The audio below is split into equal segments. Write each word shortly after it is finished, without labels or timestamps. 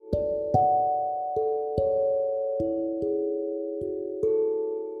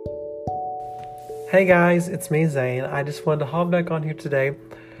Hey guys, it's me Zane. I just wanted to hop back on here today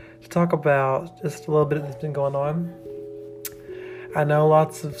to talk about just a little bit that's been going on. I know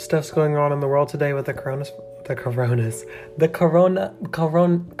lots of stuff's going on in the world today with coronavirus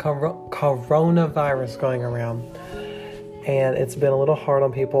going around, and it's been a little hard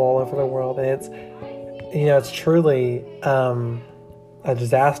on people all over the world. And it's truly a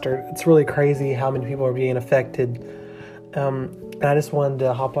disaster. It's really crazy how many people are being affected. And I just wanted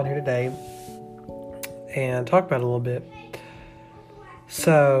to hop on here today and talk about it a little bit.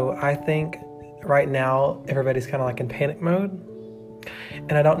 So I think right now everybody's kind of like in panic mode,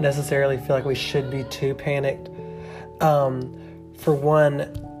 and I don't necessarily feel like we should be too panicked. For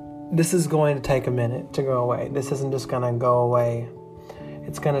one, this is going to take a minute to go away. This isn't just going to go away.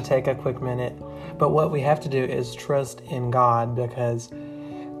 It's going to take a quick minute. But what we have to do is trust in God, because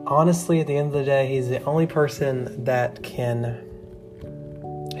honestly, at the end of the day, He's the only person that can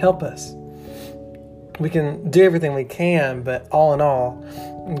help us. We can do everything we can, but all in all,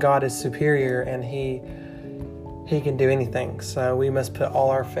 God is superior, and He can do anything. So we must put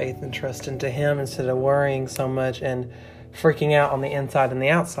all our faith and trust into Him instead of worrying so much and freaking out on the inside and the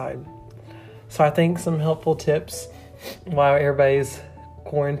outside. So I think some helpful tips while everybody's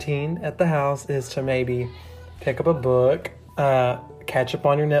quarantined at the house is to maybe pick up a book, catch up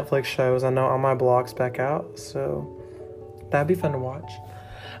on your Netflix shows. I know all my blog's back out, so that'd be fun to watch.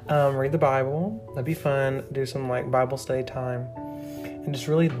 Read the Bible. That'd be fun. Do some Bible study time and just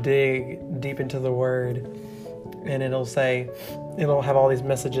really dig deep into the Word. And it'll have all these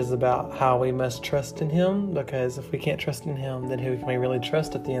messages about how we must trust in Him, because if we can't trust in Him, then who can we really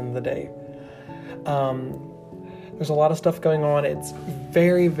trust at the end of the day? There's a lot of stuff going on. It's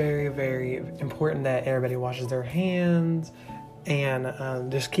very, very, very important that everybody washes their hands and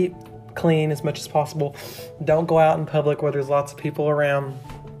just keep clean as much as possible. Don't go out in public where there's lots of people around.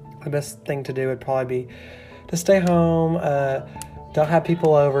 The best thing to do would probably be to stay home. Don't have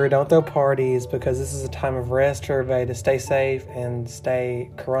people over. Don't throw parties, because this is a time of rest for everybody to stay safe and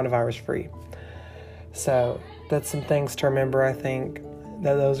stay coronavirus free. So that's some things to remember. I think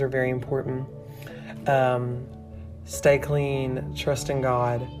that those are very important. Stay clean, trust in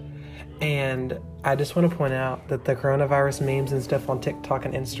God. And I just want to point out that the coronavirus memes and stuff on TikTok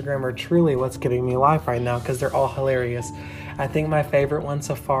and Instagram are truly what's giving me life right now, because they're all hilarious. I think my favorite one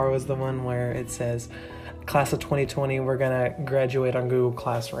so far was the one where it says, "Class of 2020, we're going to graduate on Google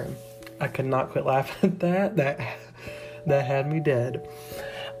Classroom." I could not quit laughing at that. That had me dead.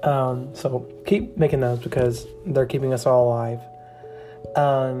 So keep making those, because they're keeping us all alive.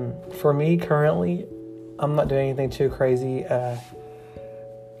 For me, currently, I'm not doing anything too crazy.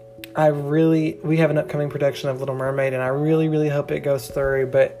 We have an upcoming production of Little Mermaid, and I really, really hope it goes through.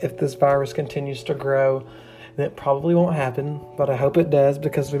 But if this virus continues to grow, then it probably won't happen. But I hope it does,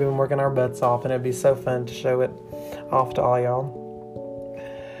 because we've been working our butts off, and it'd be so fun to show it off to all y'all.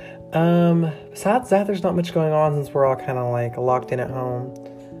 Besides that, there's not much going on, since we're all kind of locked in at home.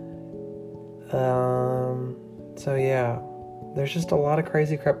 So yeah, there's just a lot of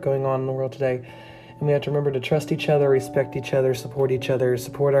crazy crap going on in the world today. And we have to remember to trust each other, respect each other, support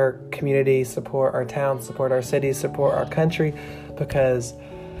our community, support our towns, support our cities, support our country, because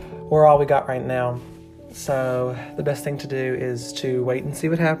we're all we got right now. So the best thing to do is to wait and see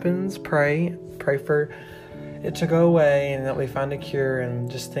what happens, pray for it to go away, and that we find a cure, and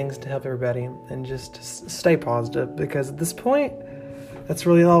just things to help everybody, and just stay positive, because at this point, that's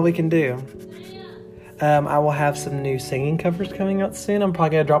really all we can do. I will have some new singing covers coming out soon. I'm probably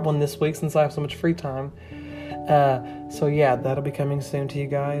going to drop one this week since I have so much free time. So yeah, that'll be coming soon to you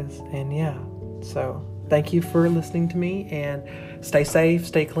guys. And yeah, so thank you for listening to me, and stay safe,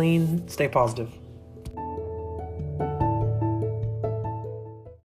 stay clean, stay positive.